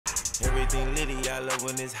everything litty. I love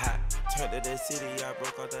when it's hot. Turn to the city, I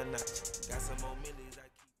broke all the notch. Got some more millies.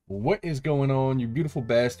 What is going on, you beautiful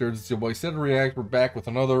bastards? It's your boy Set React. We're back with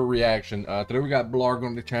another reaction. Today we got Blarg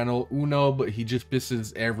on the channel. Uno, but he just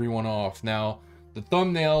pisses everyone off. Now, the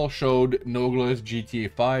thumbnail showed Nogla's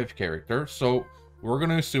GTA 5 character, so we're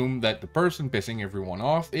gonna assume that the person pissing everyone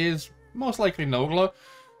off is most likely Nogla,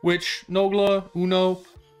 which Nogla, Uno,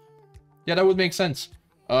 yeah, that would make sense.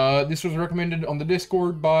 This was recommended on the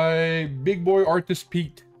Discord by Big Boy Artist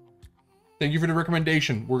Pete. Thank you for the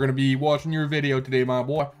recommendation. We're gonna be watching your video today, my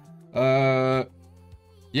boy.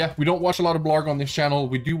 Yeah, we don't watch a lot of Blarg on this channel.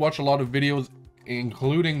 We do watch a lot of videos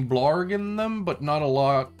including Blarg in them, but not a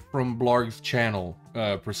lot from Blarg's channel,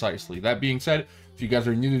 precisely. That being said, if you guys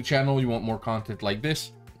are new to the channel, you want more content like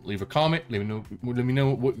this, leave a comment, let me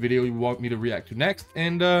know what video you want me to react to next,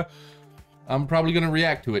 and I'm probably gonna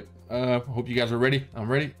react to it. Hope you guys are ready. I'm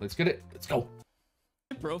ready. Let's get it. Let's go.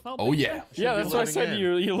 Profile oh yeah. Yeah, that's what I said.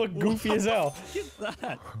 You look goofy as hell. Look at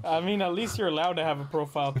that. I mean, at least you're allowed to have a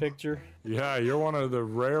profile picture. Yeah, you're one of the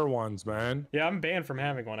rare ones, man. Yeah, I'm banned from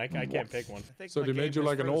having one. I can't pick one. So they made you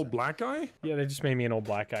like an old black guy? Yeah, they just made me an old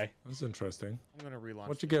black guy. That's interesting. I'm gonna relaunch.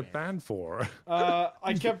 What'd you get banned for?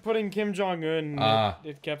 I kept putting Kim Jong-un, and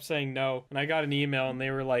it kept saying no. And I got an email, and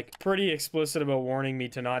they were like pretty explicit about warning me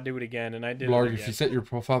to not do it again, and I did Blarg, it again. if you set your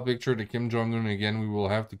profile picture to Kim Jong-un again, we will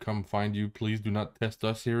have to come find you. Please do not test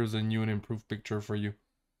us. Here is a new and improved picture for you.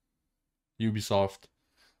 Ubisoft.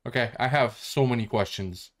 Okay, I have so many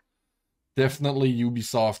questions. Definitely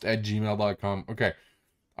ubisoft@gmail.com. Okay,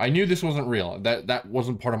 I knew this wasn't real. That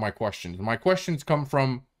wasn't part of my questions. My questions come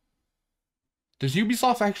from, does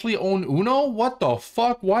Ubisoft actually own Uno? What the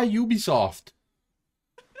fuck? Why Ubisoft?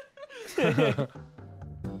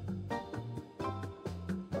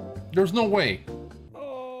 There's no way.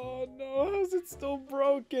 Oh no, how's it still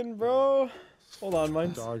broken, bro? Hold on,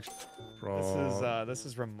 mine's This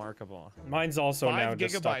is remarkable. mine's also 5 now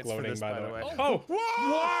just stuck gigabytes for loading, this, by the way. Oh,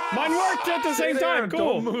 Oh, mine worked at the same time.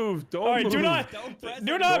 Cool. Don't move. Don't All right, move. do not,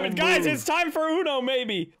 Don't guys. move. It's time for Uno,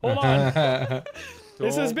 maybe. Hold on.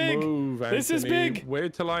 This is Don't big. move, This is Anthony. big.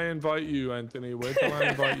 Wait till I invite you, Anthony. Wait till I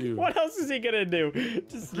invite you. What else is he gonna do?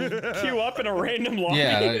 Just queue up in a random lobby?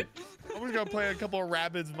 Yeah. I'm just gonna play a couple of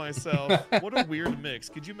Rabbids myself. What a weird mix.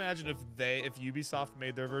 Could you imagine if Ubisoft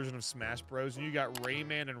made their version of Smash Bros and you got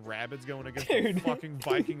Rayman and Rabbids going against the fucking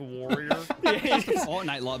Viking warrior?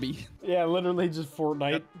 Fortnite lobby. Yeah, literally just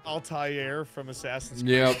Fortnite. Altair from Assassin's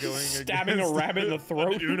Creed Yep. going Stabbing a rabbit in the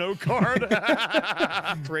throat. An Uno card.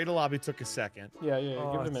 Create a lobby took a second. Yeah, give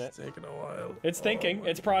it a minute. It's taking a while. It's thinking.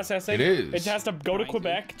 It's processing. It is. It has to go to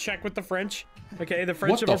Quebec, check with the French. Okay, the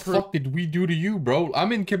French What the have approved. fuck did we do to you, bro?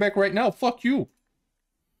 I'm in Quebec right now. Fuck you.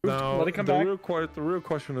 Now, Let it come the back. real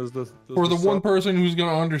question is this. For the one person who's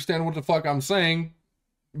gonna understand what the fuck I'm saying,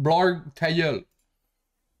 Blarg, ta gueule.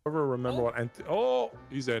 Ever remember what? Oh,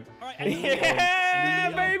 he's in. All right, Yeah,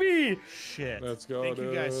 baby. Shit. Let's go, Thank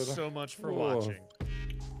you guys dude. so much for Whoa. watching.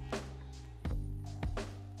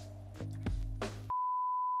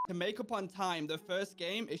 To make up on time, the first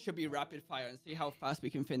game, it should be rapid fire and see how fast we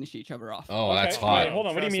can finish each other off. Oh, that's Okay, hot. wait, hold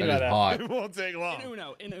on. What do you mean That by is that? hot. It won't take long.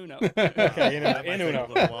 In Uno. Okay, That might in take Uno. a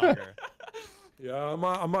little longer. Yeah, I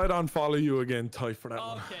might unfollow you again, Ty, for that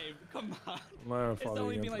one. Okay, come on. I might It's unfollow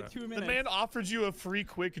only you been again like for 2 The minutes. man offered you a free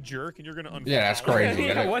quick jerk and you're gonna unfollow. Yeah, that's crazy.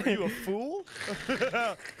 Yeah, what? Are you a fool?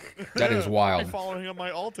 That is wild. I'm following on my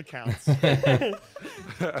alt accounts. All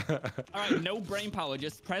right, no brain power.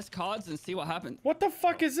 Just press cards and see what happens. What the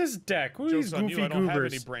fuck is this deck? Who are these Jokes on you, goofy I don't have any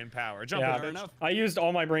goobers? brain power. Jump Yeah, in, Fair bitch. enough. I used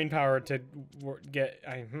all my brain power to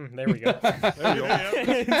there we go. There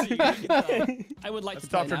you go. I would like That's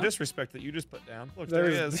to play Dr. now. Disrespect that you just put down. Look, there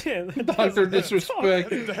he is. Dr. Disrespect.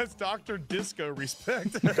 That's Dr. Disco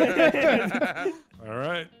Respect. All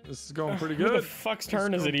right, this is going pretty Who the good. fuck's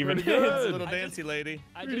turn is it even? pretty good. Little dancey lady.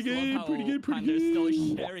 I Pretty just good, love how pretty good, pretty Panda's still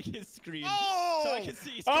good. sharing his screen. Oh! So I can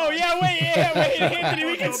see his Oh cards. yeah, wait, Anthony,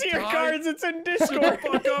 we can see your Ty. cards. It's in Shut Discord. the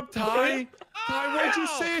fuck up, Ty. Ty, why'd you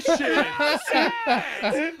say shit?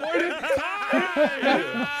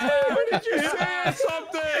 Why did you say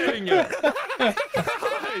something?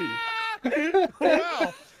 Ty.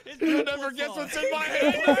 Wow. You never guess what's in my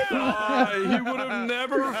hand. Ty, he would have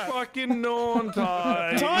never fucking known,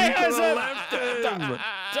 Ty. Ty We has coulda a- left him.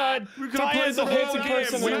 We We could have played the whole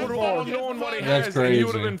game. We would have all known what he That's has, and he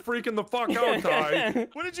would crazy. have been freaking the fuck out, Ty.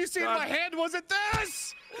 What did you see in my hand? Was it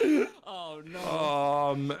this? Oh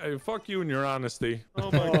no. Hey, fuck you and your honesty. Oh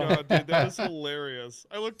my god, dude, that is hilarious.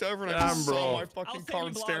 I looked over and I just Damn, saw bro. my fucking I'll send you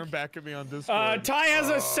card blog. staring back at me on Discord. Ty has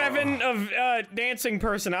a 7 of dancing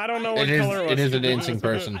person. I don't know what It color it was. is a dancing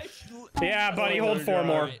person. Yeah, buddy, hold 4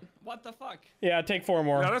 more. What the fuck? Yeah, take 4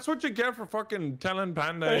 more. Yeah, that's what you get for fucking telling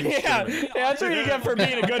Panda. Yeah, that's what you get for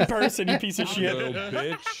being a good person, you piece of shit. Little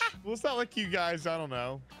bitch. Well, it's not like you guys, I don't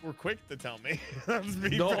know, were quick to tell me. Let's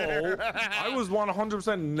be No, fair. I was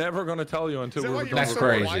 100% never gonna tell you until Is we that were why done. you're That's so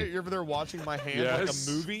crazy. quiet? You're over there watching my hand like Yes.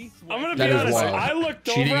 a movie? I'm gonna That be is honest, wild. I looked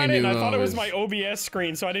Cheating over at it and I into thought it was those. my OBS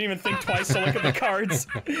screen, so I didn't even think twice to look at the cards.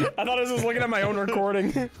 I thought I was just looking at my own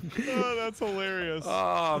recording. Oh, that's hilarious.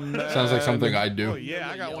 Oh man. Sounds like something I do. Oh, yeah,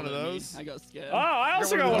 I got one of those. I got scared. Oh, I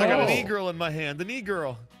also got I one got of a those. knee girl in my hand. The knee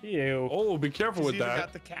girl. Ew. Oh, be careful She's with even that.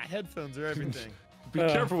 got the cat headphones or everything. Be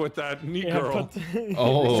careful with that knee Yeah, girl. put-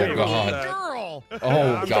 Oh Say God. that. Girl.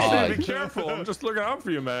 Oh I'm just saying, be God. careful. I'm just looking out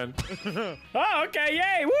for you, man. Oh, okay,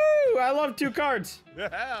 yay, woo! I love 2 cards.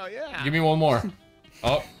 Hell yeah. Give me one more.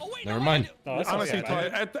 Oh, never mind. Oh, that's not Honestly,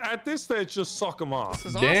 bad. Ty, at this stage, just suck them off. This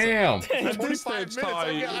is awesome. Damn. At this 45 stage, minutes.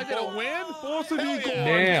 I Ty, get a win? both of you Hell go yeah. on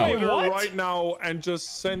Damn. Twitter Wait, what? right now and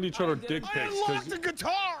just send each other dick I pics. unlocked the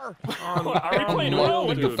guitar. Are you playing unlocked Uno? the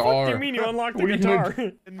What the fuck do guitar. you mean you unlocked the What are you guitar?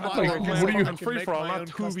 In I my thought you were life, playing what do you- fucking free make for all, my not own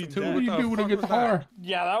 2v2. custom What do you do with a guitar?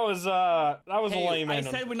 Yeah, that was Hey, lame. I and-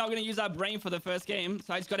 said we're not gonna use our brain for the first game,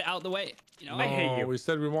 so I just got it out of the way. You know? I hate you. We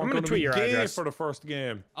said we weren't gonna going to tweet be your gay address. for the first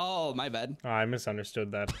game. Oh, my bad. Oh, I misunderstood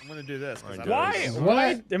that. I'm gonna do this. 'cause I Why? don't-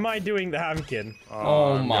 Why am I doing that? I'm kidding.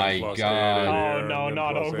 Oh I'm my getting God. frustrated Oh here. no, I'm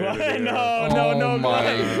not getting Oakland. frustrated here. No, no, no, Oh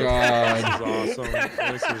my This God. is awesome.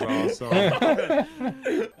 This is awesome.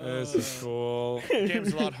 This is cool. The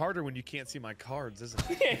game's a lot harder when you can't see my cards, isn't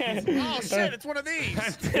it? Oh shit! It's one of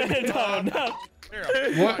these. No, no. Here,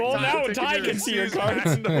 What? Well, Ty, now take Ty yours. can see your Excuse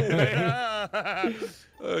cards. me. No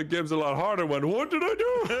way. Game's a lot harder when, what did I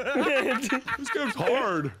do? This game's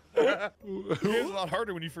hard. The game's a lot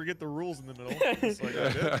harder when you forget the rules in the middle. Just like I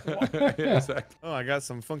did. Yeah, exactly. Oh, I got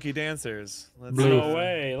some funky dancers. Let's Blue. No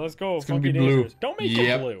way. Let's go. It's gonna Funky be blue. dancers. Don't make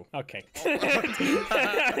Yep. it blue. Okay.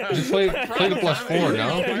 Just play the +4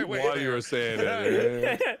 now. While you were saying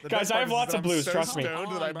it. The Guys, best I have part lots is of blues, I'm so trust me.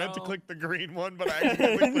 stoned that I Oh, meant to no. click the green one, but I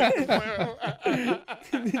accidentally clicked the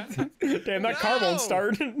blue. Damn, that car won't No.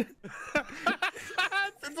 start.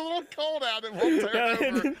 It's a little cold out. It won't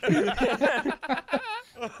turn over.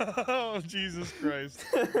 Oh, Jesus Christ.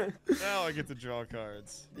 Now I get to draw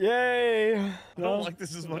cards. Yay. I don't like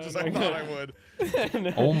this as much as I thought I would.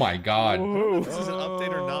 Oh my God. Woohoo. This is an update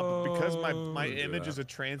or not, but because my Look at image that. is a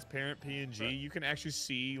transparent PNG, you can actually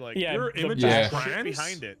see like Yeah, Your the image Yeah. is shit trans?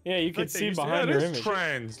 behind it. Yeah, you Like can they see used to- behind Yeah, your it is image.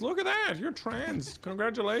 trans. Look at that. You're trans.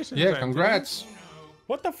 Congratulations. Yeah, Anthony. congrats.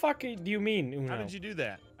 What the fuck do you mean, Uno? How did you do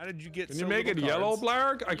that? How did you get Can so you make it little yellow,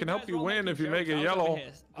 cards? Blarg? I can help guys you all win making if you make jokes. it I was over yellow.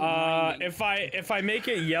 here grinding. If I make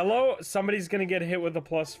it yellow, somebody's gonna get hit with a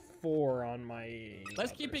 +4 on my.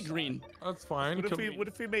 Let's keep it green. That's fine. What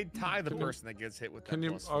if we made Ty the person that gets hit with that Can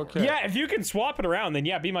you? +4? Okay. Yeah, if you can swap it around, then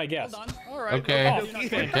yeah, be my guest. Hold on. All right. Okay.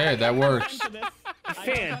 okay. Okay, that works. Time for this.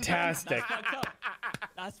 Fantastic. That's fucked up.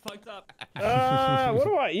 That's fucked up. What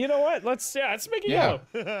do I? You know what? Let's make it Yeah.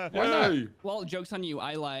 yellow. Why not? Hey, Well, joke's on you.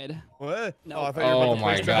 I lied. What? No. Oh, I thought you were Oh about to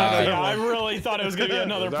my place God. Yeah, I really thought it was gonna be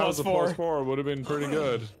another that was a +4. +4. Would have been pretty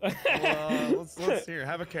good. Let's hear.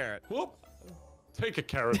 Have a carrot. Whoop. Take a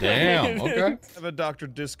carrot. Damn. Okay. Have a Dr.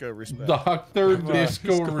 Disco respect. Dr.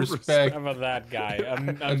 Disco respect. How about that guy?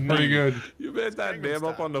 That's pretty good. You made that Gangnam name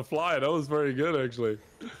up Style. on the fly. That was very good, actually.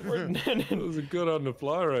 That was a good on the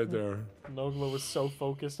fly right there. Nogla was so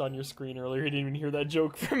focused on your screen earlier, he didn't even hear that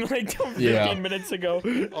joke from like 15 Yeah. minutes ago.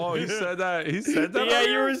 Oh, he said that. He said that.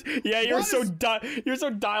 Yeah, earlier? you were so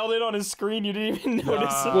dialed in on his screen, you didn't even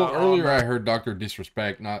notice. Well, earlier I heard Dr.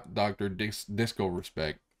 Disrespect, not Dr. Disco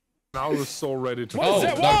Respect. I was so ready to. What is Oh,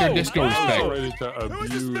 that? Dr. Whoa! Disco Whoa! I was Respect. so ready to Who is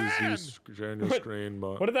this abuse man? you sharing your screen,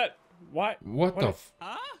 but What did that? Why? What the f?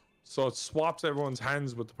 Huh? so it swaps everyone's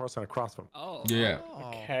hands with the person across from. Oh. Yeah.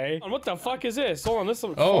 Okay. And what the fuck is this? Hold on, this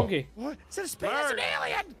looks Oh. funky. What? Is it a space? It's an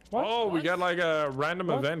alien! What? Oh, we got like a random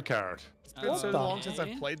What? event card. It's been so the- long since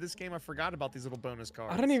I've played this game, I forgot about these little bonus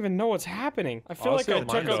cards. I don't even know what's happening. I feel Oh, like still I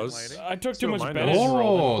mine took does. I took too Still much mine Benadryl. does. and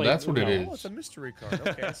Oh, played that's what it Uno. Oh, it's a mystery card.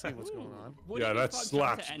 Okay, I see what's going on. Would Yeah, it be that fucked up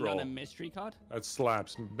slaps, to end bro. on a mystery card? That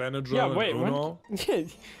slaps. Benadryl Yeah, wait, and Uno.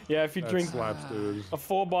 yeah, if you That drink slaps, dude. a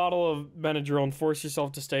full bottle of Benadryl and force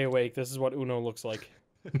yourself to stay awake, this is what Uno looks like.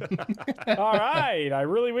 All right, I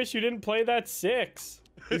really wish you didn't play that 6.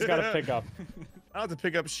 He's got to pick up. I don't have to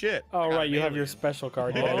pick up shit. Oh, I got right, you have your alien. special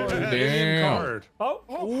card. Oh, Yeah. an Damn. alien card. Oh,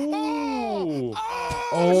 Ooh.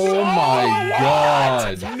 Oh my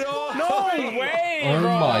God. No. no way, Oh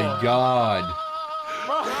bro. my God.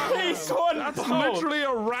 Right. nice one. That's both. literally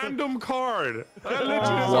a random card. That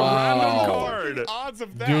literally is a Wow. random card. Odds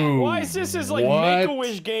of that. Dude, Why is this like what?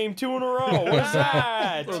 Make-A-Wish game 2 in a row? What's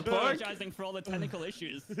that? The fuck? Apologizing for all the technical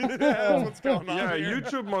issues. That's what's going on Yeah, here.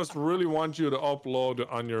 YouTube must really want you to upload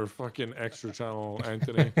on your fucking extra channel,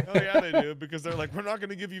 Anthony. Oh yeah, they do, because they're like, we're not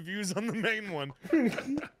gonna give you views on the main one.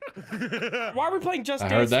 Why are we playing Just I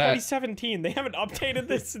Dance heard that. 2017? They haven't updated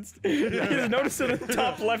this since. I just noticed it at the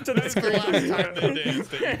top left of the That's the last time screen. they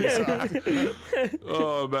danced at Ubisoft.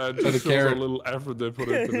 Oh man, the just shows carrot. a little effort they put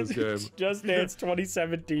into this game. Just Dance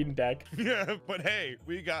 2017 deck. Yeah, but hey,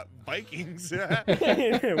 we got Vikings.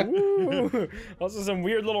 Woo. Also, some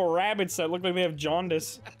weird little rabbits that look like they have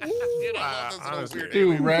jaundice. Honestly,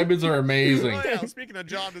 Dude, rabbits are amazing. Oh yeah, speaking of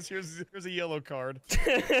jaundice, here's a yellow card.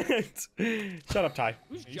 Shut up, Ty.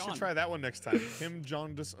 Who's You John? should try that one next time. Kim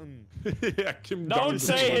Jaundice. yeah, Kim Don't Jong-un.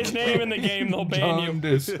 say his name in the game, they'll ban you.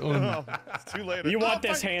 Jaundice. Oh, it's too late. You want Oh,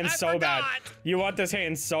 this fuck, hand I so bad. forgot. You want this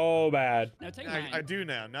hand so bad. Now take mine. I do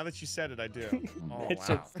now. Now that you said it, I do. Oh, It's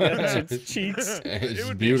wow. just, that's just cheats. It's It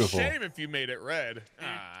would beautiful. be a shame if you made it red.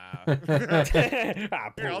 Ah. Ah,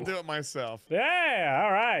 Here, I'll poo. do it myself. Yeah,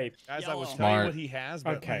 all right. Guys, I was Yellow. telling you Smart. what he has,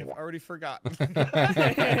 but Okay. I've already forgotten.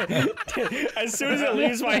 As soon as it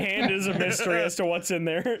leaves my hand, is a mystery as to what's in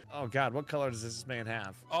there. Oh God, what color does this man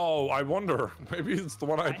have? Oh, I wonder. Maybe it's the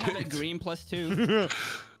one I I have a picked. green +2.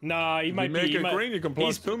 Nah, he might make be. it green, you can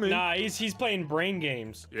plus he's, two me. Nah, he's playing brain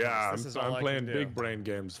games. Yeah, This is all I'm I playing can do. big brain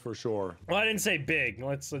games for sure. Well, I didn't say big.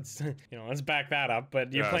 Let's let's back that up.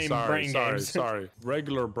 But you're playing brain games. Sorry.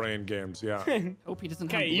 Regular brain games, yeah. Hope he doesn't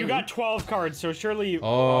Okay, have you blue. got 12 cards, so surely.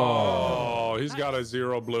 Oh. Oh, he's got a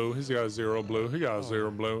 0 blue. He's got a 0 blue. He got a 0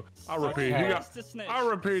 blue. I repeat, Okay. I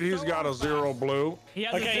repeat, he's got a 0 blue. He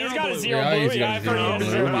has Okay, a he's got a blue. 0 Yeah, blue. he's got Yeah, a I've heard he has a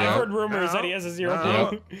zero 0 blue, blue. yeah. I've heard rumors that he has a 0 No.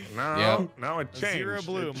 blue. No, Yep. now it changed. Zero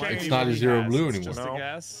blue. It Might changed. be It's not what a he zero has. blue It's anymore. Just a No.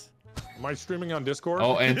 guess. Am I streaming on Discord?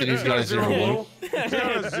 Oh, Anthony's got a 0 blue. He's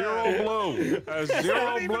got a 0 blue. A 0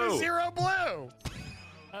 Not even a blue. zero blue.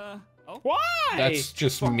 Oh. Why? That's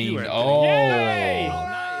just Fuck mean. you, Anthony. Oh. Yay! Oh,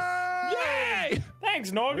 nice. Yay!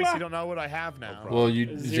 Thanks, At least you Nogla. don't know what I have now. Well,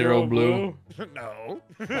 you 0 blue. No.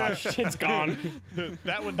 Oh, shit's gone.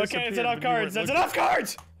 That one Okay, disappeared it's enough when you cards. went That's enough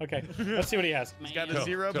cards. Okay, let's see what he has. He's got a Man.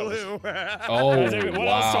 zero Tell us. blue. Oh, What else do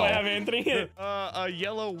I have, wow. Anthony? A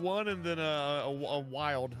yellow one and then a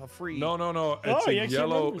wild, a free. No. It's Oh, he a actually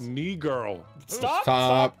yellow remembers. knee girl.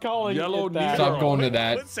 Stop calling Yellow it that. Stop going to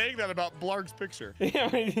that. Quit saying that about Blarg's picture.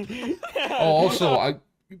 Oh, also, I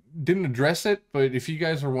didn't address it, but if you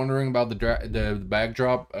guys are wondering about the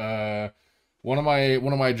backdrop, one of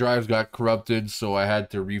my drives got corrupted, so I had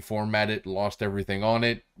to reformat it, lost everything on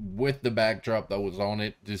it with the backdrop that was on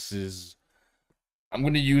it. I'm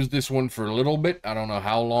gonna use this one for a little bit. I don't know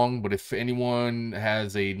how long, but if anyone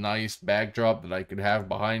has a nice backdrop that I could have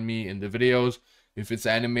behind me in the videos, if it's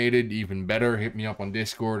animated, even better, hit me up on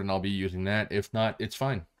Discord and I'll be using that. If not, it's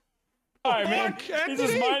fine. All right, man. Fuck, He's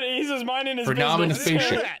just minding his For now, I'm in business.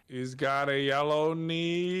 spaceship. He's got a yellow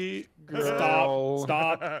knee girl.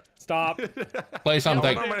 Stop. Play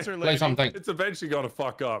something. answer, Play lady. something. It's eventually gonna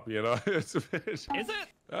fuck up, you know. It's eventually... Is it?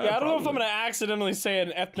 Yeah, I don't know if I'm gonna accidentally say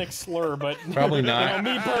an ethnic slur, but Probably not. You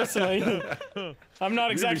know, me personally, I'm not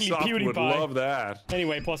exactly Ubisoft would PewDiePie. love that.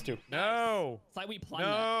 Anyway, +2. No. It's like we planned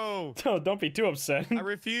No. Oh, don't be too upset. I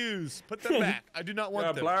refuse. Put them back. I do not want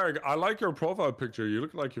Yeah, them. Blarg, I like your profile picture. You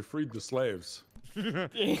look like you freed the slaves.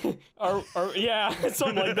 or yeah,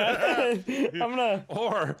 something like that. I'm gonna.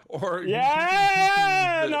 Or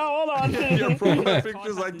Yeah. No, hold on. your profile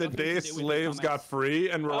picture's like the day slaves got free,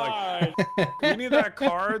 and we're like, Alright. we need that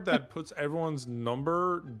card that puts everyone's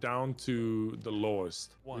number down to the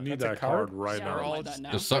lowest. We What? need That's a that card? card right Yeah, now. we're all all that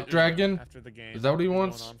now. The suck dragon? After the game. Is that what he Going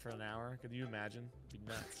wants? on for an hour. Could you imagine? It'd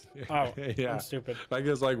be nuts. Oh, Yeah. I'm stupid. Like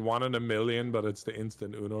it's like 1 in a million, but it's the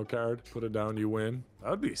instant Uno card. Put it down, you win.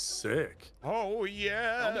 That'd be sick. Oh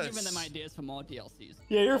yeah. I'll be giving them ideas for more DLCs.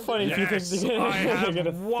 Yeah, you're funny if you Yes, think they're I gonna have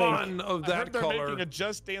think. one of I that heard they're color. making a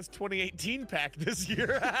Just Dance 2018 pack this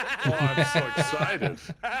year. Oh, I'm so excited.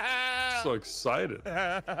 So excited.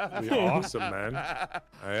 That'd be awesome, man.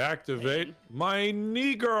 I activate my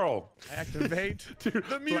knee girl. Activate Dude,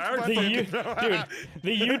 the mute Blarg button. Dude,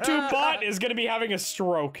 the YouTube bot is gonna be having a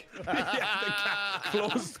stroke.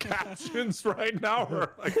 Closed captions right now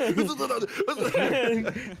are like,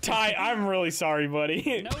 Ty, I'm really sorry,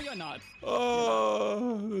 buddy. No, you're not.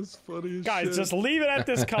 oh, that's funny as Guys, shit. just leave it at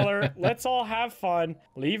this color. Let's all have fun.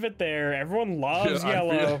 Leave it there. Everyone loves Yeah,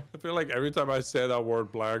 yellow. I feel like every time I say that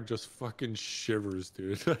word, Blarg just fucking fucking shivers,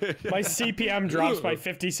 dude. My CPM drops by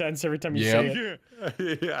 50 cents every time you say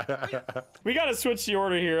it. Yeah. We gotta switch the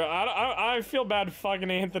order here. I feel bad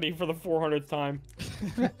fucking Anthony for the 400th time.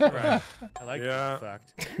 Right. I like Yeah. that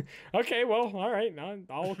fact. Okay, well, all right.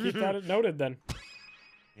 I'll keep that noted then.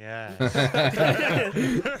 Yeah.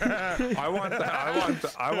 I want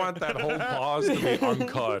that whole pause to be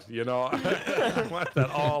uncut, you know? I want that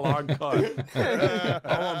all uncut.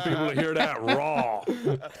 I want people to hear that raw.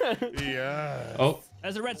 Yeah. Oh,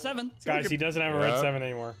 There's a red 7. Guys, he doesn't have a red Yeah. 7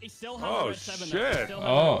 anymore. He still has a Oh, red 7. shit. Still has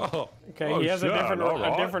oh. Okay, Oh, he has shit, a different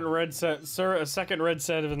alright. red set. Sir, a second red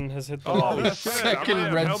 7 has hit the Oh, lobby. shit. Second I might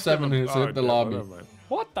have red helped 7 him. has hit the lobby. Never mind.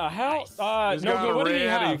 What the hell? Nice. He's No got good. a What did he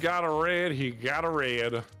red, he have? got a red, he got a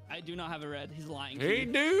red. I do not have a red. He's lying. to He you.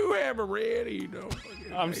 do have a red, he don't.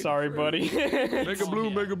 I'm sorry, buddy. Make a blue,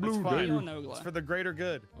 Yeah, make a blue, fine. No, baby. no, It's for the greater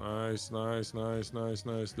good. Nice, nice, nice, nice,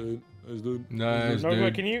 nice, dude. Nice, dude. Nice, No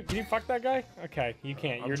good. dude. Can you fuck that guy? Okay, you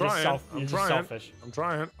can't. I'm You're trying. just selfish. I'm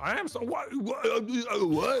trying. I am so what?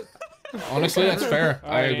 What? Honestly, that's fair.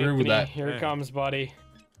 All I right, agree with Anthony, that. Here it comes, buddy.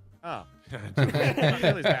 Oh. Not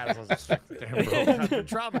nearly as bad as I was expecting. Damn, bro. I've been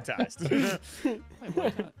traumatized.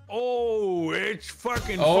 Oh, it's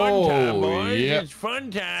fucking Oh, fun time, boys. yep. It's fun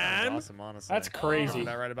time. Awesome, honestly. That's crazy.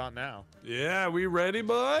 That right about now. Yeah, we ready,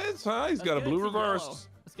 boys? Huh? He's got a blue reverse.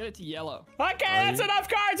 Let's get it to yellow. Okay, that's enough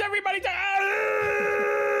cards. Everybody,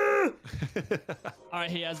 All right,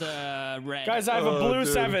 he has a red. guys, I have a Oh, blue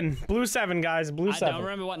dude. 7. Blue 7, guys. Blue I 7. don't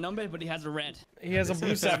remember what number, but he has a red. He has a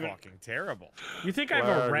blue 7. Fucking terrible. You think I have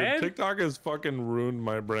a Wow, red? TikTok has fucking ruined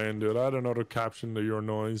my brain, dude. I don't know to caption to your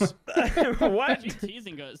noise. What? You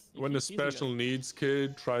teasing us. You When the keep teasing us. special needs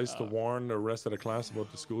kid tries to warn the rest of the class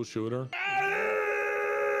about the school shooter.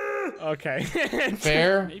 Okay.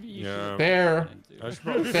 Fair. Maybe you Yeah. should. Fair. I should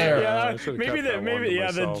probably Fair. Yeah, I should've maybe kept that one to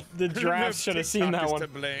myself. the draft should have seen TikTok that is one. to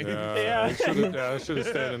blame. Yeah, I should have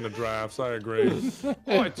stayed in the drafts. I agree.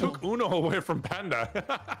 Oh, I took Uno away from Panda.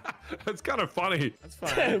 That's kind of funny. That's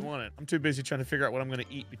fine. I didn't want it. I'm too busy trying to figure out what I'm going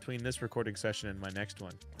to eat between this recording session and my next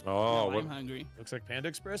one. Oh, No, what? I'm hungry. Looks like Panda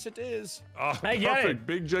Express it is. Oh, I get it. perfect.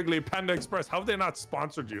 Big Jiggly Panda Express. How have they not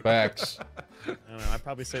sponsored you? Facts. I don't know. I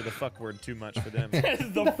probably say the fuck word too much for them.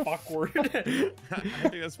 The fuck word. I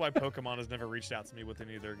think that's why Pokemon has never reached out to me with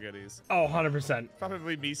any of their goodies. Oh, 100%.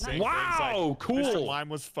 Probably me saying Wow, things like, Mr. cool. Lime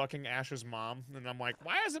was fucking Ash's mom, and I'm like,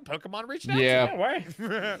 why hasn't Pokemon reached out? Yeah. Why?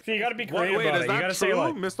 So you gotta be Wait, creative wait, about is it. You that gotta true? say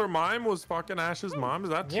like Mr. Mime was fucking Ash's mom? Is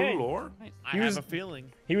that true Yeah. lore? Nice. I He have was- a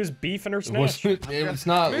feeling. he was beefing her It was- snatch. it's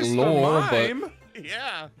not Mr. lore, Mime?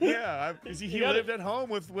 Yeah. He gotta- lived at home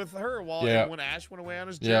with her while Yeah. when Ash went away on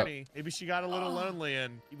his Yeah. journey. Maybe she got a little lonely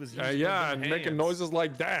and he was using Yeah, them and making hands. noises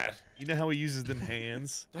like that. You know how he uses them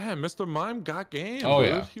hands? Damn, Mr. Mime got game. Oh, dude.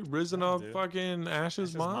 yeah. He risen up dude. fucking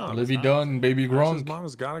Ash's mom. mom. Livy Dunn, baby Ash's Grunk.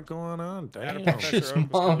 mom's got it going on. Damn. Professor Ash's Oak was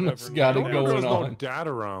coming mom's over. got it No wonder going there's no on. dad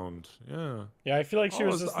around. Yeah. Yeah, I feel like she I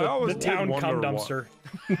was always- just I the always did town cum wonder dumpster.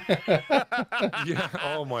 Yeah.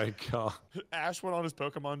 Oh my god. Ash went on his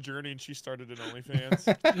Pokemon journey and she started an OnlyFans.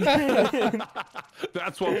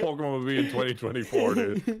 That's what Pokemon will be in 2024,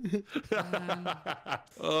 dude.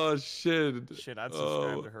 Oh shit. Shit, I'd Oh.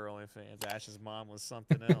 subscribe to her OnlyFans. Ash's mom was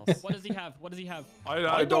something else. What does he have? What does he have?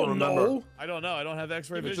 I don't remember. know. I don't know. I don't have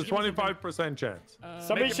X-ray It's a vision. 25% chance.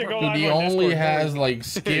 Somebody Make it should go pro- live He on only Discord. has like I'll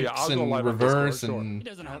skips go and live on reverse Discord, sure. He and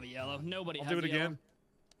doesn't have a yellow. Nobody I'll has do it a yellow. again.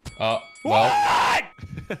 well,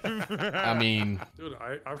 I mean, Dude,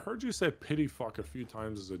 I've heard you say pity fuck a few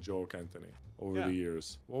times as a joke, Anthony, over Yeah. the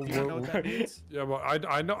years. Well, You know what that means? yeah, well,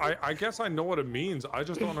 I know. I guess I know what it means. I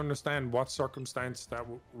just don't understand what circumstance that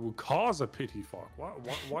would cause a pity fuck.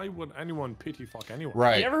 Why would anyone pity fuck anyone?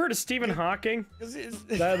 right. You ever heard of Stephen Hawking? It's-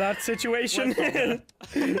 That situation? I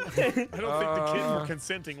don't think the kids were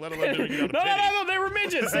consenting, let alone doing it out of No, pity. they were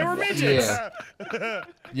midgets. They were midgets. Yeah.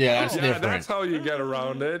 Yeah, that's Yeah, different. that's how you get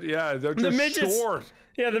around it. Yeah, they're The just midgets- short.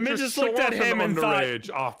 Yeah, the midgets Just looked at short him and thought. underage,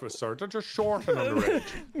 officer. They're just short and underage.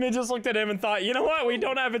 Midgets looked at him and thought, you know what? We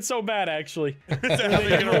don't have it so bad, actually. That's how they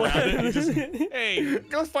get around it. You just, hey,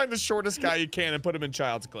 go find the shortest guy you can and put him in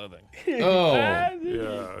child's clothing. Oh.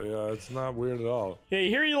 Yeah, it's not weird at all. Yeah, you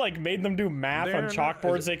hear you like made them do math They're on not-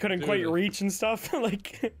 chalkboards they couldn't quite dude. reach and stuff.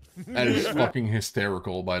 Like, That is fucking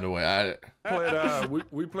hysterical, by the way.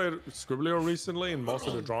 We played Scribblio recently, and most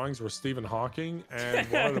of the drawings were Stephen Hawking, and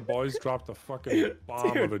one of the boys dropped a fucking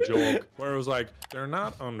bomb of a joke where it was like, they're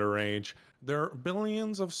not underage, they're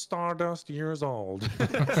billions of stardust years old.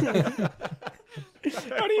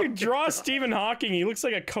 how do you draw Stephen Hawking? He looks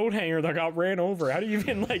like a coat hanger that got ran over. How do you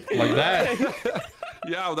even like? Like that.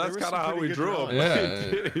 Yeah, well, that's were kind some of how pretty we good drew him.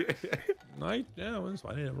 Yeah. Night? Yeah, well, it's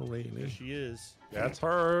fine. Never There really. she is. That's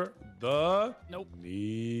her. The. Nope.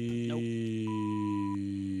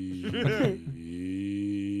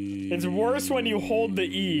 It's worse when you hold the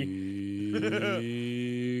E.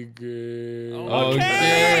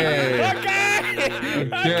 Okay.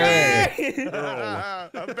 Abandoned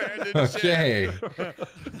Okay.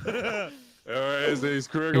 Alright, is his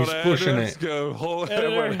career He's gonna pushing end? it. Let's go. Editor.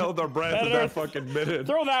 Everyone held their breath at Editor. that fucking minute.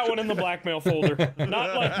 Throw that one in the blackmail folder. Not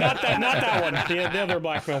that one. The other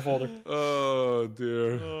blackmail folder. Oh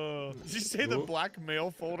dear. Did you say the blackmail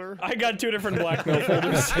folder? I got 2 different blackmail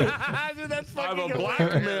folders. Dude, that's I have fucking a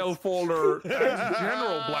blackmail folder as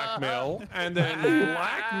general blackmail, and then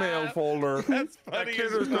blackmail folder That's that funny as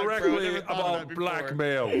caters fuck, bro. directly Never thought of about that before.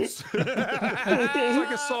 blackmails. It's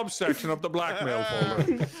like a subsection of the blackmail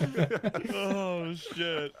folder. Oh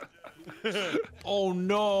shit. Oh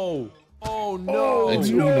no! Oh no! It's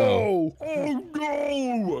Uno. Oh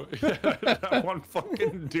no! That one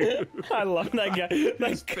fucking dude. I love that guy.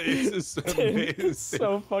 His face is amazing.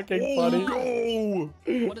 So fucking funny. Oh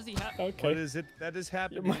no! What does he have? What Okay. is it that is You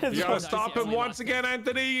happening? might as You well. gotta stop him once again,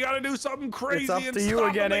 Anthony. You gotta do something crazy up and to you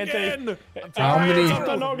stop again, him Anthony. again. How many- It's up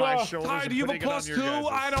to On my Nogla. shoulders Ty, and do you have a putting it on plus your 2? guys'.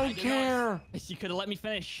 I don't care. You could have let me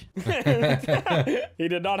finish. He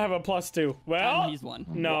did not have a +2. Well, He's one.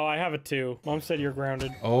 no, I have a 2. Mom said you're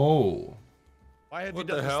grounded. Oh. Why have you What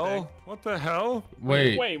done the this hell? What the hell?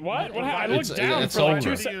 Wait. Wait, what? What? I It's- looked down it's for like over. 2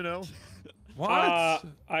 thing? seconds. You know? What?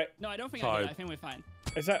 No, I don't think I did. Tied. I think we're fine.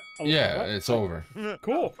 Is that? Yeah, what? it's over.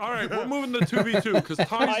 Cool. All right, we're moving to 2v2 because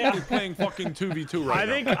Ty's been playing fucking 2v2 right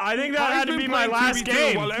now. I think that Ty's had to been be my playing last 2v2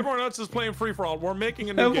 game. while everyone else is playing free for all. We're making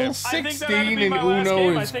a new Level game. I think that had to 16 be in my last game.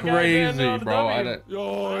 Uno I is think I landed crazy, on the bro.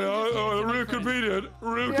 W. Real convenient.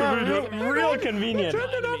 Real Yeah, convenient. real convenient.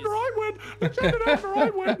 Legend after I win. Legend after I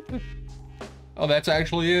win. Oh, that's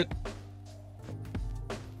actually it.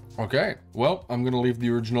 Okay, well, I'm gonna leave the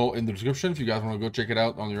original in the description. If you guys want to go check it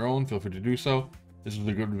out on your own, feel free to do so. This is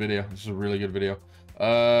a good video. This is a really good video.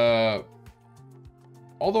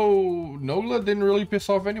 Although Nogla didn't really piss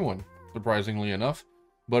off anyone, surprisingly enough.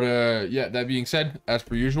 But yeah, that being said, as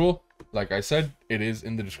per usual, like I said, it is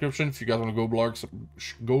in the description. If you guys want to go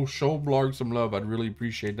go show Blarg some love, I'd really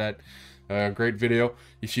appreciate that. Great video.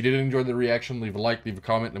 If you did enjoy the reaction, leave a like, leave a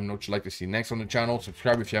comment, let me know what you'd like to see next on the channel.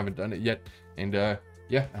 Subscribe if you haven't done it yet. And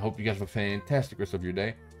yeah, I hope you guys have a fantastic rest of your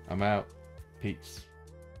day. I'm out. Peace.